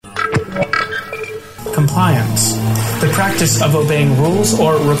compliance, the practice of obeying rules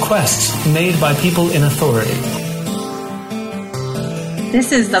or requests made by people in authority.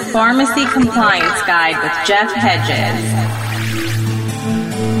 This is the Pharmacy Compliance Guide with Jeff Hedges.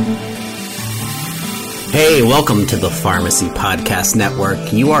 Hey, welcome to the Pharmacy Podcast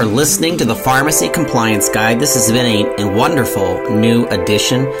Network. You are listening to the Pharmacy Compliance Guide. This has been a wonderful new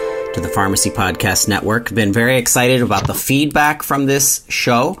addition to the Pharmacy Podcast Network. Been very excited about the feedback from this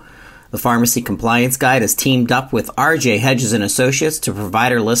show. The Pharmacy Compliance Guide has teamed up with RJ Hedges and Associates to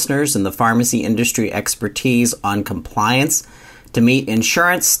provide our listeners in the pharmacy industry expertise on compliance to meet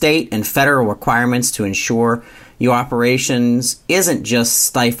insurance, state, and federal requirements to ensure your operations isn't just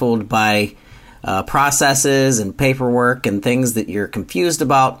stifled by processes and paperwork and things that you're confused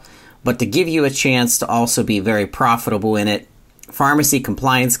about, but to give you a chance to also be very profitable in it. Pharmacy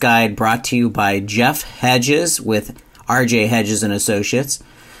Compliance Guide brought to you by Jeff Hedges with RJ Hedges and Associates.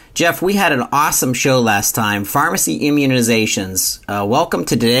 Jeff, we had an awesome show last time, pharmacy immunizations. Welcome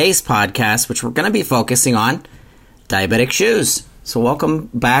to today's podcast, which we're going to be focusing on diabetic shoes. So welcome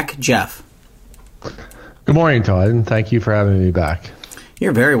back, Jeff. Good morning, Todd, and thank you for having me back.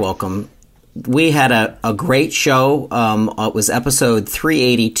 You're very welcome. We had a great show. It was episode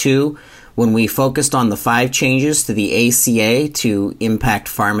 382 when we focused on the 5 changes to the ACA to impact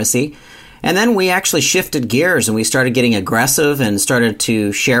pharmacy. And then we actually shifted gears and we started getting aggressive and started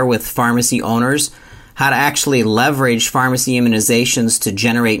to share with pharmacy owners how to actually leverage pharmacy immunizations to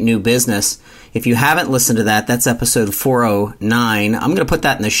generate new business. If you haven't listened to that, that's episode 409. I'm going to put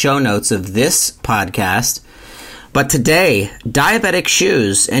that in the show notes of this podcast. But today, diabetic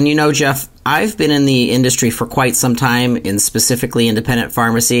shoes. And you know, Jeff, I've been in the industry for quite some time in specifically independent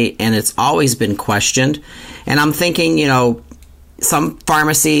pharmacy, and it's always been questioned. And I'm thinking, you know, some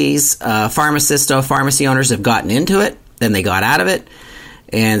pharmacies, pharmacy owners have gotten into it, then they got out of it.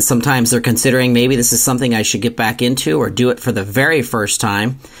 And sometimes they're considering maybe this is something I should get back into or do it for the very first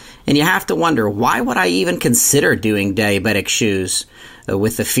time. And you have to wonder, why would I even consider doing diabetic shoes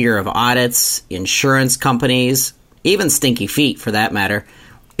with the fear of audits, insurance companies, even stinky feet for that matter?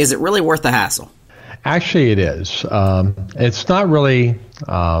 Is it really worth the hassle? Actually, it is. It's not really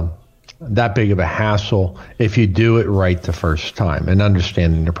that big of a hassle if you do it right the first time and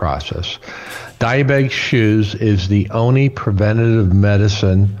understanding the process. Diabetic shoes is the only preventative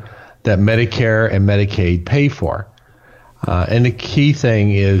medicine that Medicare and Medicaid pay for. And the key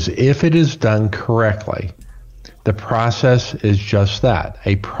thing is, if it is done correctly, the process is just that,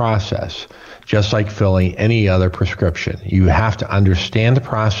 a process, just like filling any other prescription. You have to understand the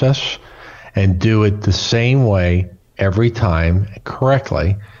process and do it the same way every time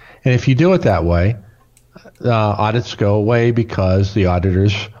correctly. And if you do it that way, audits go away because the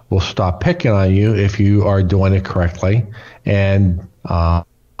auditors will stop picking on you if you are doing it correctly, and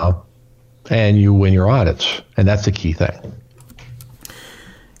you win your audits. And that's the key thing.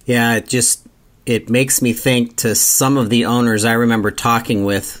 Yeah, it makes me think to some of the owners I remember talking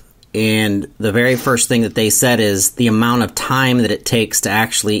with, and the very first thing that they said is the amount of time that it takes to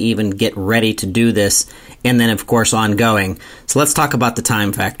actually even get ready to do this, and then, of course, ongoing. So let's talk about the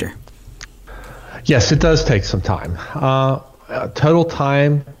time factor. Yes, it does take some time. Total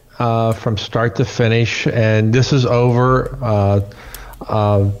time from start to finish, and this is over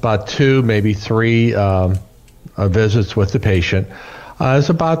about 2, maybe 3 visits with the patient, is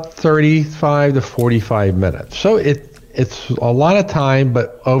about 35 to 45 minutes. So it's a lot of time,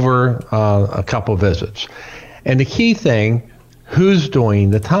 but over a couple visits. And the key thing, who's doing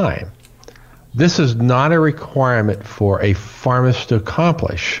the time? This is not a requirement for a pharmacist to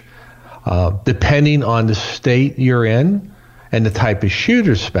accomplish. Depending on the state you're in and the type of shoe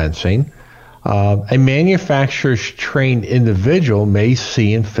dispensing, a manufacturer's trained individual may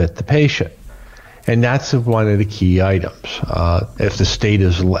see and fit the patient. And that's one of the key items. If the state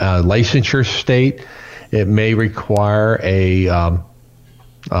is a licensure state, it may require an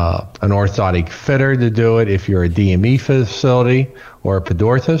orthotic fitter to do it if you're a DME facility or a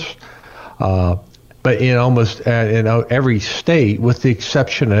podorthist. But in almost every state, with the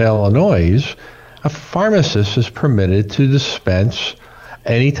exception of Illinois, a pharmacist is permitted to dispense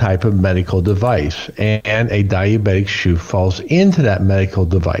any type of medical device, and a diabetic shoe falls into that medical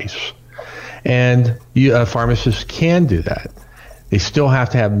device. And a pharmacist can do that. They still have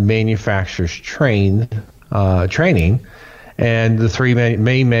to have manufacturers training, and the 3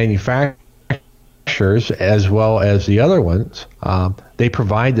 main manufacturers, as well as the other ones, they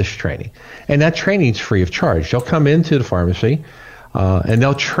provide this training. And that training is free of charge. They'll come into the pharmacy, and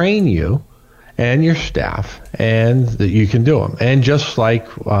they'll train you and your staff, and that you can do them. And just like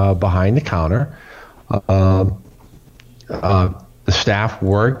behind the counter, the The staff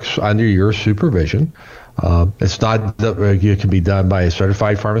works under your supervision. It's not that it can be done by a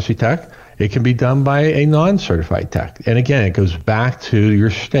certified pharmacy tech. It can be done by a non-certified tech. And again, it goes back to your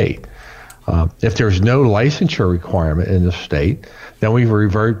state. If there's no licensure requirement in the state, then we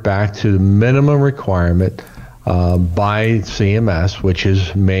revert back to the minimum requirement by CMS, which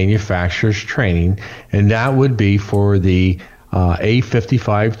is manufacturer's training, and that would be for the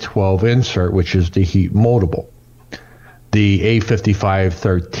A5512 insert, which is the heat moldable. The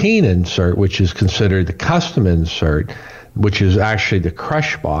A5513 insert, which is considered the custom insert, which is actually the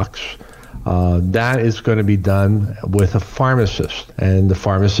crush box, that is going to be done with a pharmacist, and the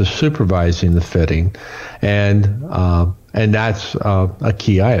pharmacist supervising the fitting, and that's a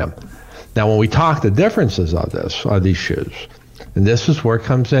key item. Now, when we talk the differences of these shoes, and this is where it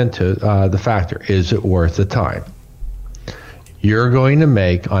comes into the factor, is it worth the time? You're going to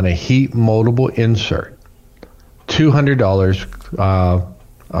make on a heat moldable insert $200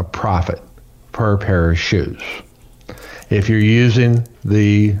 a profit per pair of shoes. If you're using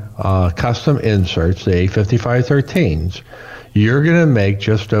the custom inserts, the A5513s, you're going to make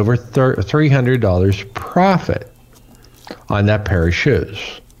just over $300 profit on that pair of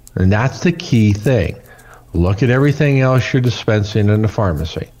shoes. And that's the key thing. Look at everything else you're dispensing in the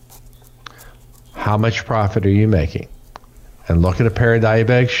pharmacy. How much profit are you making? And look at a pair of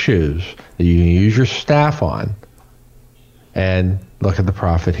Diabetic shoes that you can use your staff on, and look at the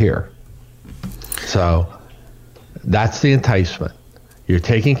profit here. So that's the enticement. You're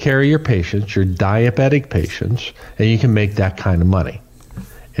taking care of your patients, your diabetic patients, and you can make that kind of money.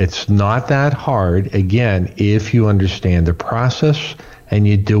 It's not that hard, again, if you understand the process and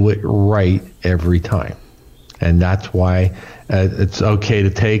you do it right every time. And that's why it's okay to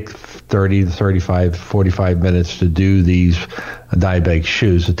take 30 to 35, 45 minutes to do these diabetic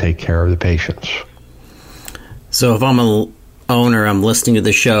shoes to take care of the patients. So if I'm an owner, I'm listening to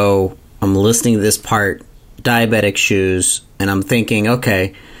the show, I'm listening to this part, diabetic shoes, and I'm thinking,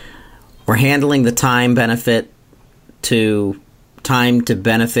 okay, we're handling the time to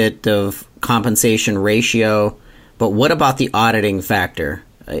benefit of compensation ratio, but what about the auditing factor?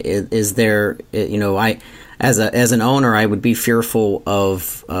 Is there, as an owner, I would be fearful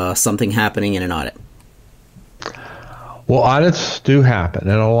of something happening in an audit. Well, audits do happen,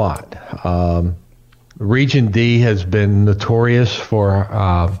 and a lot. Region D has been notorious for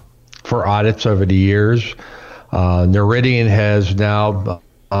audits over the years. Noridian has now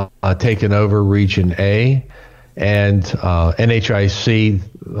taken over Region A, and NHIC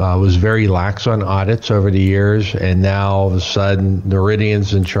was very lax on audits over the years, and now all of a sudden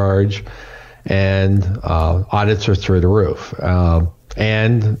Noridian's in charge, and audits are through the roof.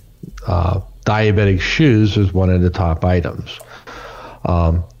 And diabetic shoes is one of the top items.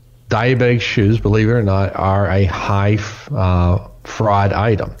 Diabetic shoes, believe it or not, are a high fraud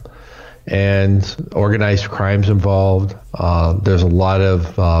item. And organized crime's involved. There's a lot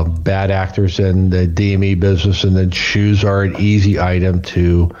of bad actors in the DME business, and the shoes are an easy item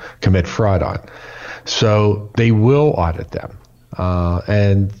to commit fraud on. So they will audit them.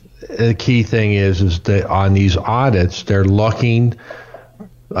 And the key thing is that on these audits, they're looking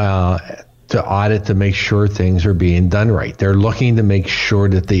to audit to make sure things are being done right. They're looking to make sure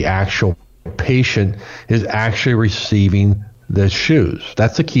that the actual patient is actually receiving the shoes.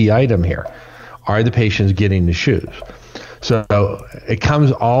 That's a key item here. Are the patients getting the shoes? So it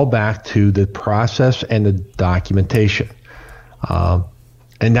comes all back to the process and the documentation. And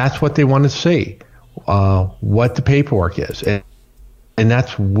that's what they want to see, what the paperwork is. And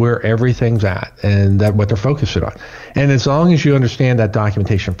that's where everything's at, and that's what they're focusing on. And as long as you understand that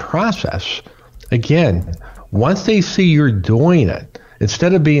documentation process, again, once they see you're doing it,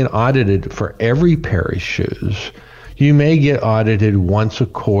 instead of being audited for every pair of shoes, you may get audited once a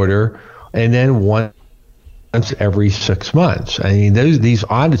quarter and then once every 6 months. I mean, these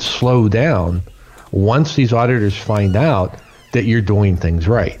audits slow down once these auditors find out that you're doing things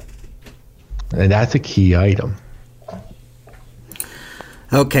right. And that's a key item.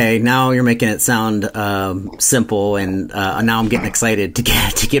 Okay, now you're making it sound simple, and now I'm getting excited to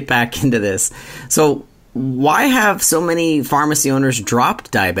get back into this. So why have so many pharmacy owners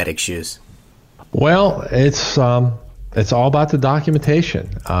dropped diabetic shoes? Well, it's all about the documentation.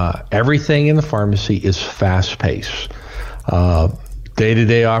 Everything in the pharmacy is fast-paced.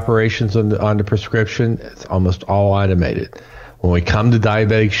 Day-to-day operations on the prescription, it's almost all automated. When we come to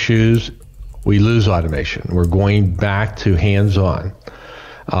diabetic shoes, we lose automation. We're going back to hands-on.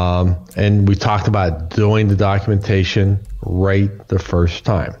 And we talked about doing the documentation right the first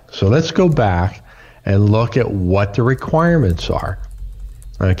time. So let's go back and look at what the requirements are.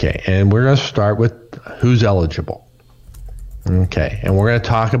 Okay, and we're going to start with who's eligible. Okay, and we're going to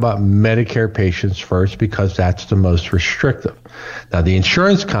talk about Medicare patients first because that's the most restrictive. Now, the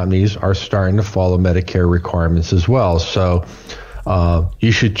insurance companies are starting to follow Medicare requirements as well, so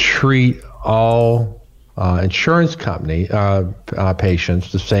you should treat all insurance company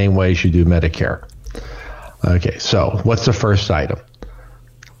patients the same way as you do Medicare. Okay, so what's the first item?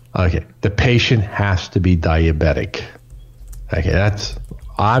 Okay, the patient has to be diabetic. Okay, that's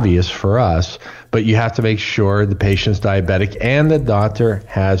obvious for us, but you have to make sure the patient's diabetic and the doctor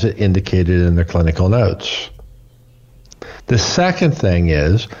has it indicated in their clinical notes. The second thing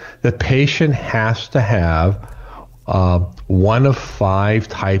is the patient has to have one of 5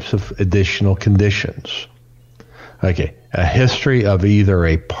 types of additional conditions. Okay, a history of either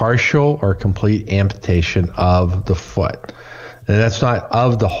a partial or complete amputation of the foot. And that's not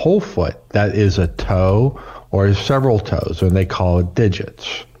of the whole foot, that is a toe or several toes, and they call it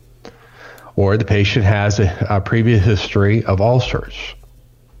digits. Or the patient has a previous history of ulcers.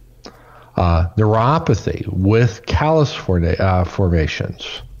 Neuropathy with callus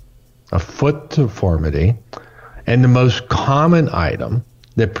formations, a foot deformity, and the most common item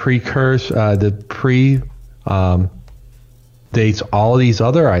that dates all these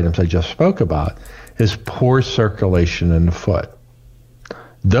other items I just spoke about is poor circulation in the foot.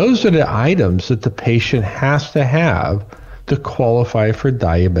 Those are the items that the patient has to have to qualify for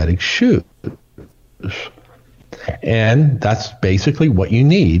diabetic shoes. And that's basically what you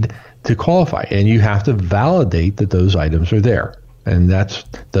need to qualify. And you have to validate that those items are there. And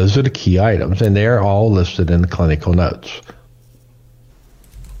those are the key items, and they're all listed in the clinical notes.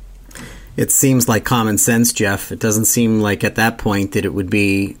 It seems like common sense, Jeff. It doesn't seem like at that point that it would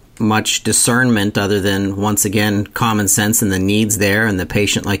be much discernment other than, once again, common sense and the needs there, and the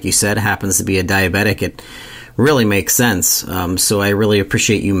patient, like you said, happens to be a diabetic. It really makes sense. So I really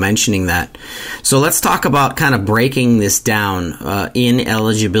appreciate you mentioning that. So let's talk about kind of breaking this down in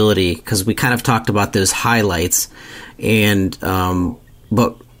eligibility, because we kind of talked about those highlights, and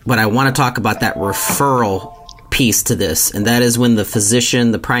but I want to talk about that referral piece to this, and that is when the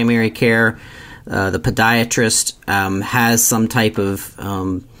physician, the primary care, the podiatrist has some type of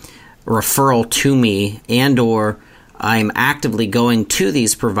referral to me, and or I'm actively going to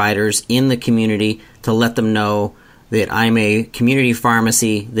these providers in the community to let them know that I'm a community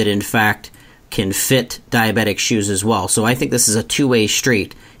pharmacy that in fact can fit diabetic shoes as well. So I think this is a two-way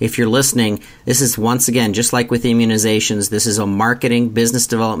street. If you're listening, this is, once again, just like with immunizations, this is a marketing, business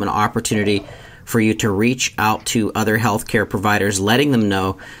development opportunity for you to reach out to other healthcare providers, letting them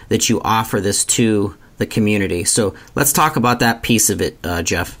know that you offer this to the community. So let's talk about that piece of it,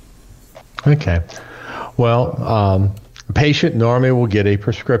 Jeff. Okay. Well, a patient normally will get a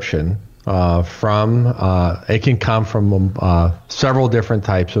prescription it can come from several different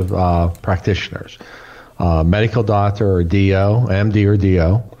types of practitioners. Medical doctor or DO, MD or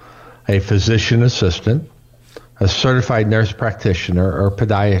DO, a physician assistant, a certified nurse practitioner, or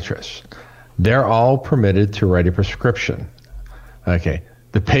podiatrist. They're all permitted to write a prescription. Okay.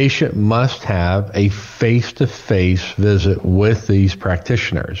 The patient must have a face-to-face visit with these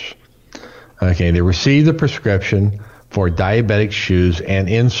practitioners. Okay. They receive the prescription for diabetic shoes and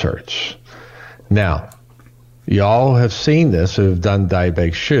inserts. Now, y'all have seen this who have done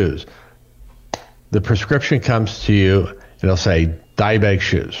diabetic shoes. The prescription comes to you, and it'll say diabetic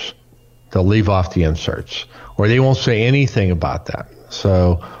shoes. They'll leave off the inserts, or they won't say anything about that.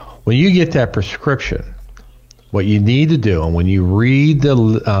 So when you get that prescription, what you need to do, and when you read the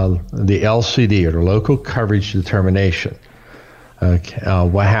LCD, or the local coverage determination,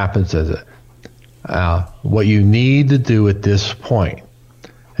 what happens is what you need to do at this point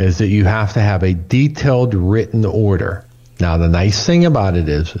is that you have to have a detailed written order. Now, the nice thing about it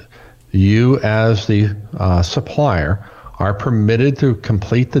is you, as the supplier, are permitted to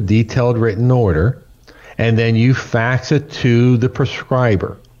complete the detailed written order, and then you fax it to the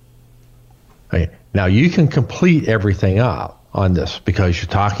prescriber. Okay. Now, you can complete everything up on this because you're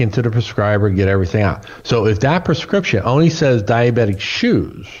talking to the prescriber and get everything out. So if that prescription only says diabetic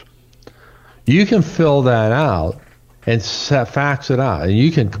shoes, you can fill that out and fax it out, and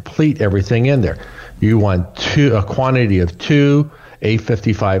you can complete everything in there. You want a quantity of 2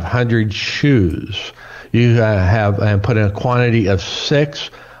 A5500 shoes. You have and put in a quantity of 6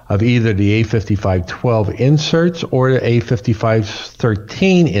 of either the A5512 inserts or the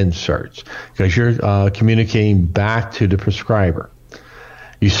A5513 inserts, because you're communicating back to the prescriber.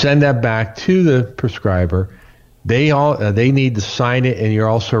 You send that back to the prescriber. They need to sign it, and you're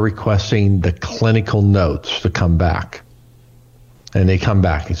also requesting the clinical notes to come back. And they come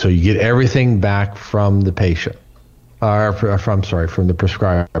back. And so you get everything back from the patient, from the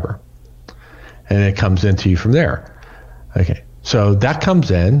prescriber. And it comes into you from there. Okay. So that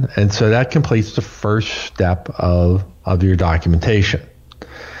comes in, and so that completes the first step of your documentation.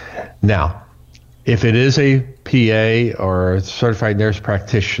 Now, if it is a PA or a certified nurse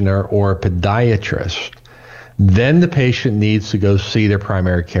practitioner or a podiatrist, then the patient needs to go see their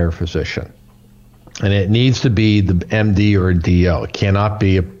primary care physician. And it needs to be the MD or a DO. It cannot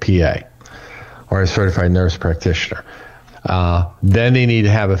be a PA or a certified nurse practitioner. Then they need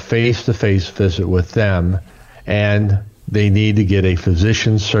to have a face-to-face visit with them, and they need to get a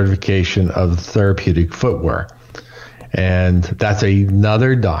physician's certification of therapeutic footwear. And that's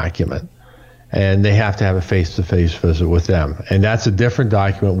another document. And they have to have a face-to-face visit with them. And that's a different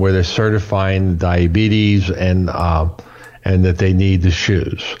document where they're certifying diabetes and that they need the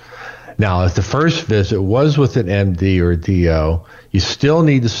shoes. Now, if the first visit was with an MD or a DO, you still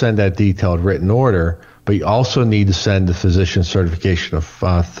need to send that detailed written order, but you also need to send the physician certification of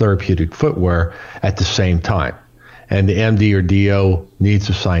therapeutic footwear at the same time. And the MD or DO needs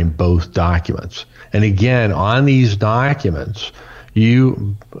to sign both documents. And again, on these documents,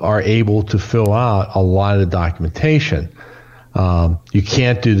 you are able to fill out a lot of the documentation. You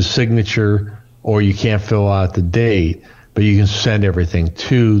can't do the signature or you can't fill out the date, but you can send everything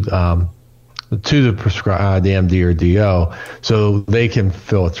to the MD or DO so they can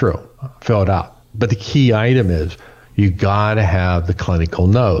fill it out. But the key item is you got to have the clinical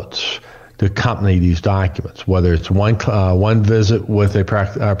notes to accompany these documents, whether it's one visit with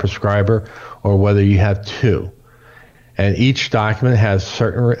a prescriber or whether you have two. And each document has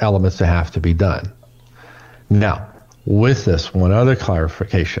certain elements that have to be done. Now, with this, one other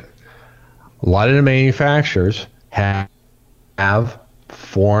clarification. A lot of the manufacturers have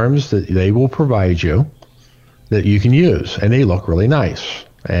forms that they will provide you that you can use, and they look really nice.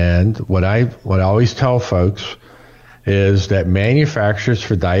 And what I always tell folks is that manufacturers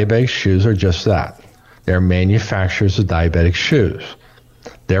for diabetic shoes are just that. They're manufacturers of diabetic shoes.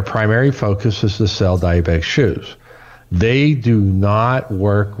 Their primary focus is to sell diabetic shoes. They do not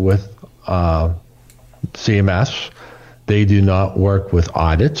work with CMS. They do not work with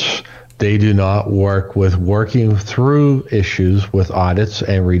audits. They do not work with working through issues with audits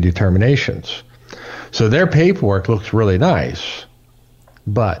and redeterminations. So their paperwork looks really nice,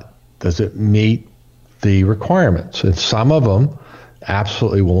 but does it meet the requirements? And some of them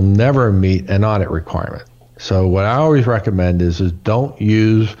absolutely will never meet an audit requirement. So what I always recommend is don't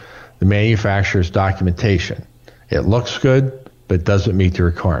use the manufacturer's documentation. It looks good, but it doesn't meet the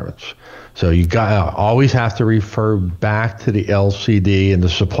requirements. So you always have to refer back to the LCD and the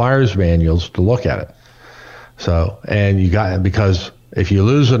supplier's manuals to look at it. So, because if you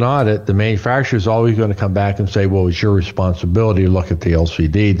lose an audit, the manufacturer is always going to come back and say, well, it's your responsibility to look at the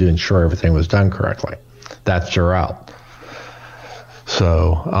LCD to ensure everything was done correctly. That's your out.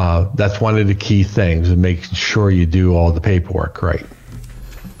 So that's one of the key things, and making sure you do all the paperwork right.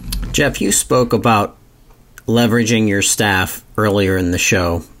 Jeff, you spoke about leveraging your staff earlier in the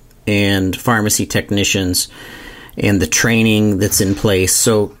show and pharmacy technicians and the training that's in place.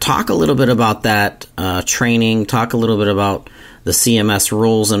 So talk a little bit about that training, talk a little bit about the CMS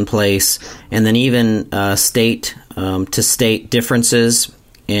rules in place, and then even state to state differences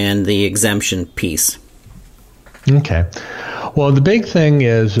and the exemption piece. Okay. Well, the big thing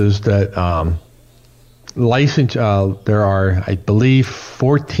is that there are, I believe,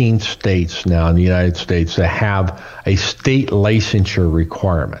 14 states now in the United States that have a state licensure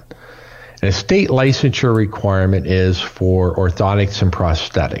requirement. And a state licensure requirement is for orthotics and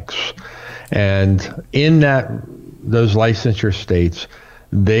prosthetics. And in those licensure states,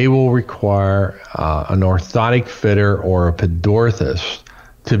 they will require an orthotic fitter or a podorthist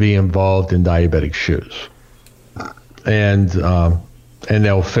to be involved in diabetic shoes. And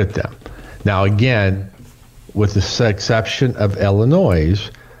they'll fit them. Now, again, with the exception of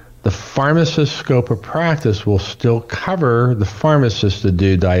Illinois, the pharmacist's scope of practice will still cover the pharmacist to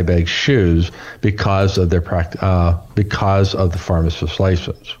do diabetic shoes because of the pharmacist's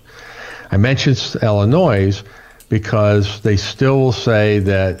license. I mentioned Illinois because they still will say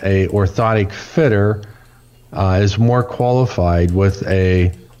that a orthotic fitter is more qualified with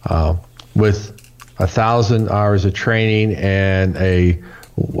 1,000 hours of training and a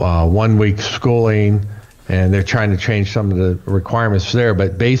 1 week schooling, and they're trying to change some of the requirements there.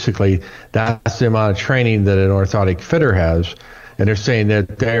 But basically, that's the amount of training that an orthotic fitter has, and they're saying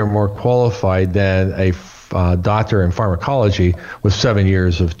that they are more qualified than a doctor in pharmacology with 7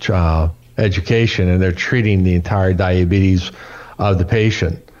 years of education, and they're treating the entire diabetes of the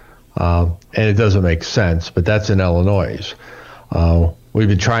patient. And it doesn't make sense, but that's in Illinois. We've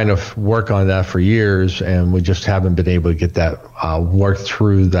been trying to work on that for years, and we just haven't been able to get that worked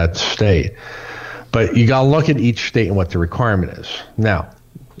through that state. But you got to look at each state and what the requirement is. Now,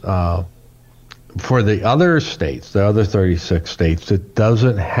 for the other states, the other 36 states that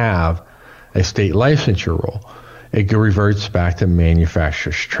doesn't have a state licensure rule, it reverts back to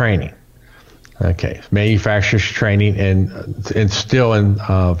manufacturer's training. Okay, manufacturer's training, and still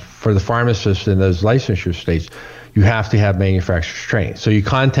for the pharmacists in those licensure states, you have to have manufacturer's training. So you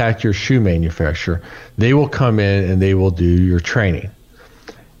contact your shoe manufacturer. They will come in and they will do your training.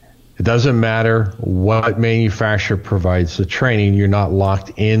 It doesn't matter what manufacturer provides the training. You're not locked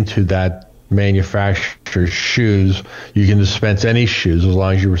into that manufacturer's shoes. You can dispense any shoes as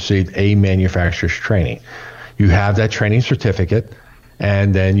long as you receive a manufacturer's training. You have that training certificate,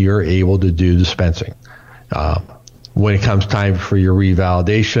 and then you're able to do dispensing. When it comes time for your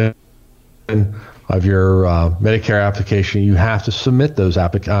revalidation of your Medicare application, you have to submit those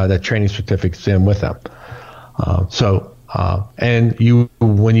that training certificates in with them. And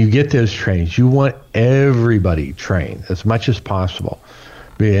when you get those trainings, you want everybody trained as much as possible.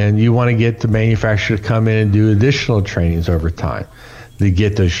 And you want to get the manufacturer to come in and do additional trainings over time to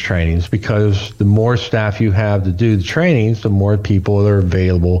get those trainings, because the more staff you have to do the trainings, the more people are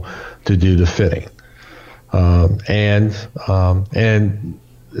available to do the fitting. And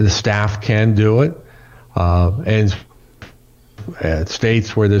the staff can do it. And at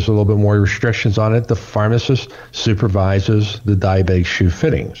states where there's a little bit more restrictions on it, the pharmacist supervises the diabetic shoe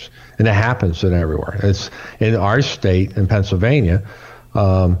fittings. And it happens in everywhere. It's in our state, in Pennsylvania,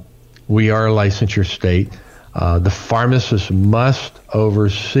 we are a licensure state. The pharmacist must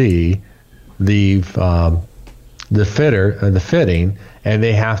oversee the fitting, and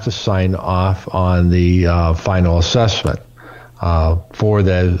they have to sign off on the final assessment for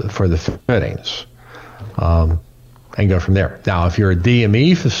the fittings, and go from there. Now, if you're a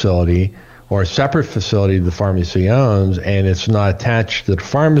DME facility or a separate facility the pharmacy owns and it's not attached to the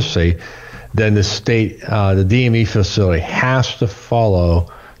pharmacy, then the DME facility has to follow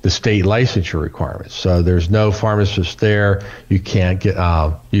the state licensure requirements. So there's no pharmacist there. You can't get.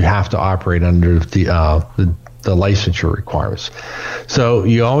 You have to operate under the licensure requirements. So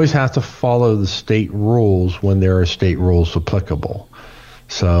you always have to follow the state rules when there are state rules applicable.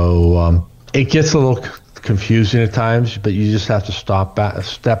 So it gets a little confusing at times, but you just have to step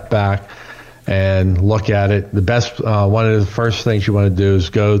back, and look at it. The best, one of the first things you want to do is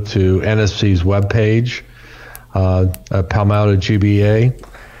go to NSC's webpage, Palmetto GBA.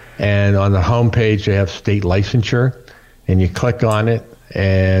 And on the home page, they have state licensure, and you click on it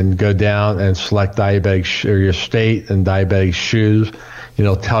and go down and select diabetic or your state and diabetic shoes. And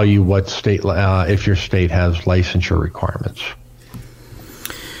it'll tell you what state, if your state has licensure requirements.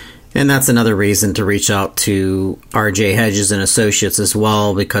 And that's another reason to reach out to RJ Hedges and Associates as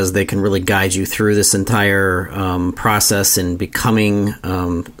well, because they can really guide you through this entire process in becoming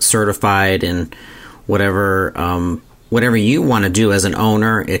certified in whatever you want to do as an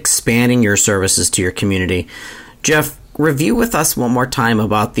owner, expanding your services to your community. Jeff, review with us one more time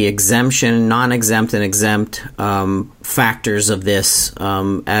about the exemption, non-exempt, and exempt factors of this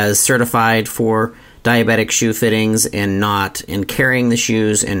as certified for diabetic shoe fittings and not, and carrying the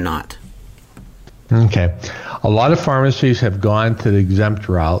shoes and not. Okay. A lot of pharmacies have gone to the exempt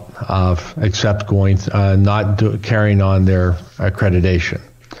route of carrying on their accreditation.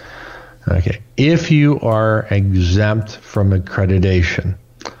 Okay. If you are exempt from accreditation,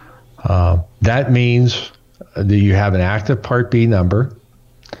 that means that you have an active Part B number,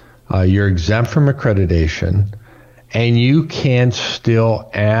 you're exempt from accreditation, and you can still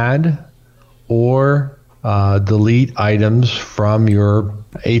add or delete items from your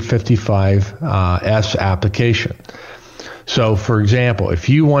 855S application. So, for example, if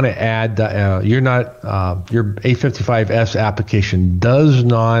you want to add, your 855S application does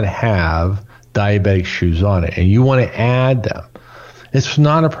not have diabetic shoes on it, and you want to add them, it's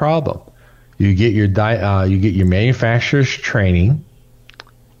not a problem. You get your manufacturer's training,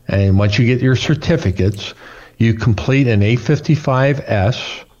 and once you get your certificates, you complete an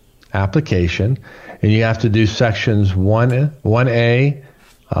 855S application, and you have to do sections 1A,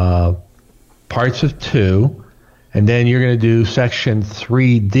 parts of 2, and then you're going to do section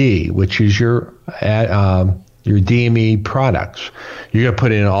 3D, which is your DME products. You're going to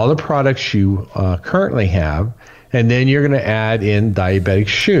put in all the products you currently have, and then you're going to add in diabetic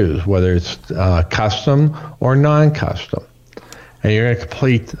shoes, whether it's custom or non-custom. And you're going to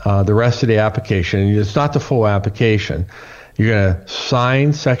complete the rest of the application. It's not the full application. You're going to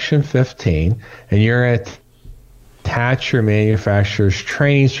sign section 15, and you're going to attach your manufacturer's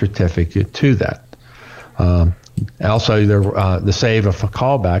training certificate to that. Also, to save a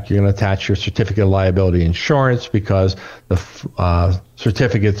callback, you're going to attach your certificate of liability insurance because the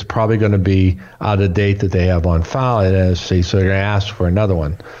certificate's probably going to be out of date that they have on file at NSC, so they're going to ask for another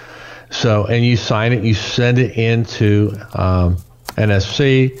one. So, and you sign it, you send it into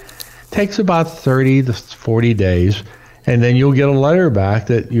NSC. Takes about 30 to 40 days, and then you'll get a letter back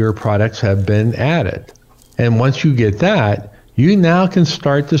that your products have been added. And once you get that, you now can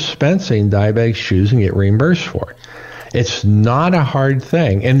start dispensing diabetic shoes and get reimbursed for it. It's not a hard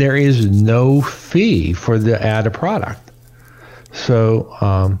thing, and there is no fee for the added product.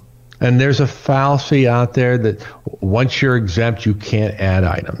 So, and there's a fallacy out there that once you're exempt, you can't add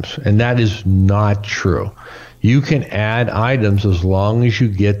items, and that is not true. You can add items as long as you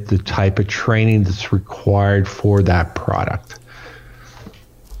get the type of training that's required for that product.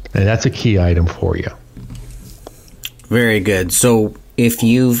 And that's a key item for you. Very good. So if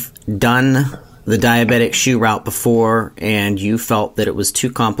you've done the diabetic shoe route before and you felt that it was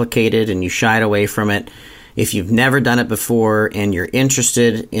too complicated and you shied away from it, if you've never done it before and you're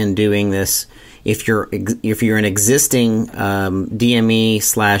interested in doing this, if you're an existing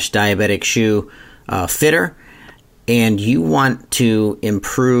DME/diabetic shoe fitter and you want to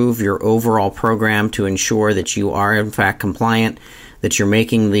improve your overall program to ensure that you are in fact compliant, that you're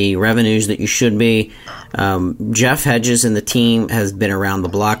making the revenues that you should be, Jeff Hedges and the team has been around the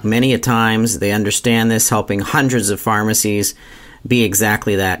block many a times. They understand this, helping hundreds of pharmacies be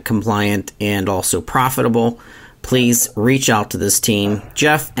exactly that, compliant and also profitable. Please reach out to this team.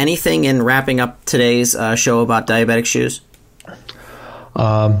 Jeff, anything in wrapping up today's show about diabetic shoes?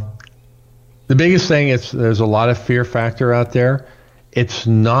 The biggest thing is there's a lot of fear factor out there. It's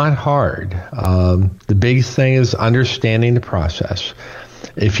not hard. The biggest thing is understanding the process.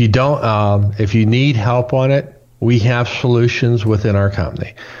 If you don't, if you need help on it, we have solutions within our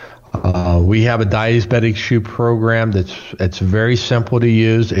company. We have a diabetic shoe program it's very simple to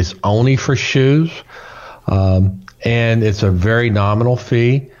use. It's only for shoes, and it's a very nominal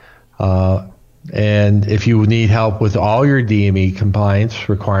fee. And if you need help with all your DME compliance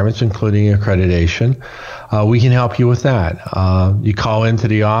requirements, including accreditation, we can help you with that. You call into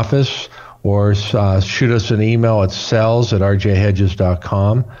the office or shoot us an email at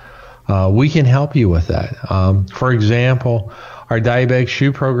sales@rjhedges.com. We can help you with that. For example, our diabetic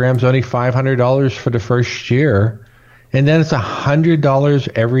shoe program is only $500 for the first year, and then it's $100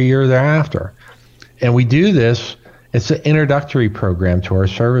 every year thereafter. And we do this. It's an introductory program to our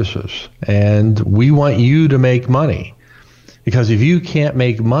services, and we want you to make money, because if you can't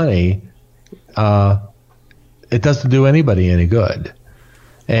make money, it doesn't do anybody any good.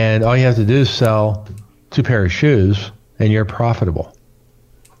 And all you have to do is sell 2 pairs of shoes, and you're profitable.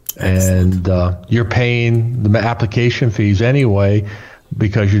 Excellent. And you're paying the application fees anyway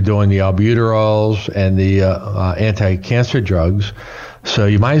because you're doing the albuterols and the anti-cancer drugs. So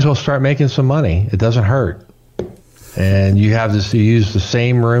you might as well start making some money. It doesn't hurt. And you have to use the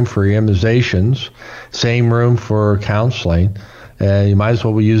same room for your immunizations, same room for counseling, and you might as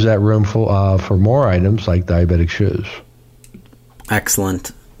well use that room for more items like diabetic shoes.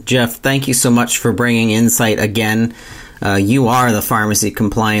 Excellent. Jeff, thank you so much for bringing insight again. You are the Pharmacy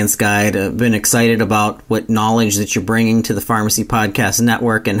Compliance Guide. I've been excited about what knowledge that you're bringing to the Pharmacy Podcast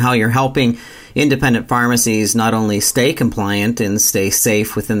Network and how you're helping independent pharmacies not only stay compliant and stay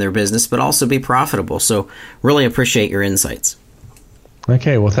safe within their business, but also be profitable. So really appreciate your insights.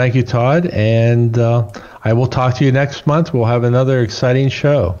 Okay, well, thank you, Todd. And I will talk to you next month. We'll have another exciting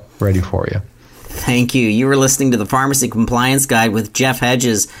show ready for you. Thank you. You were listening to the Pharmacy Compliance Guide with Jeff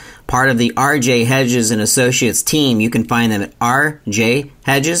Hedges, part of the RJ Hedges and Associates team. You can find them at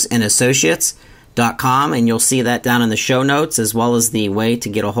rjhedgesandassociates.com, and you'll see that down in the show notes, as well as the way to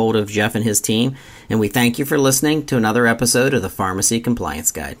get a hold of Jeff and his team. And we thank you for listening to another episode of the Pharmacy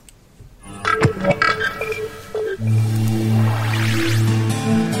Compliance Guide.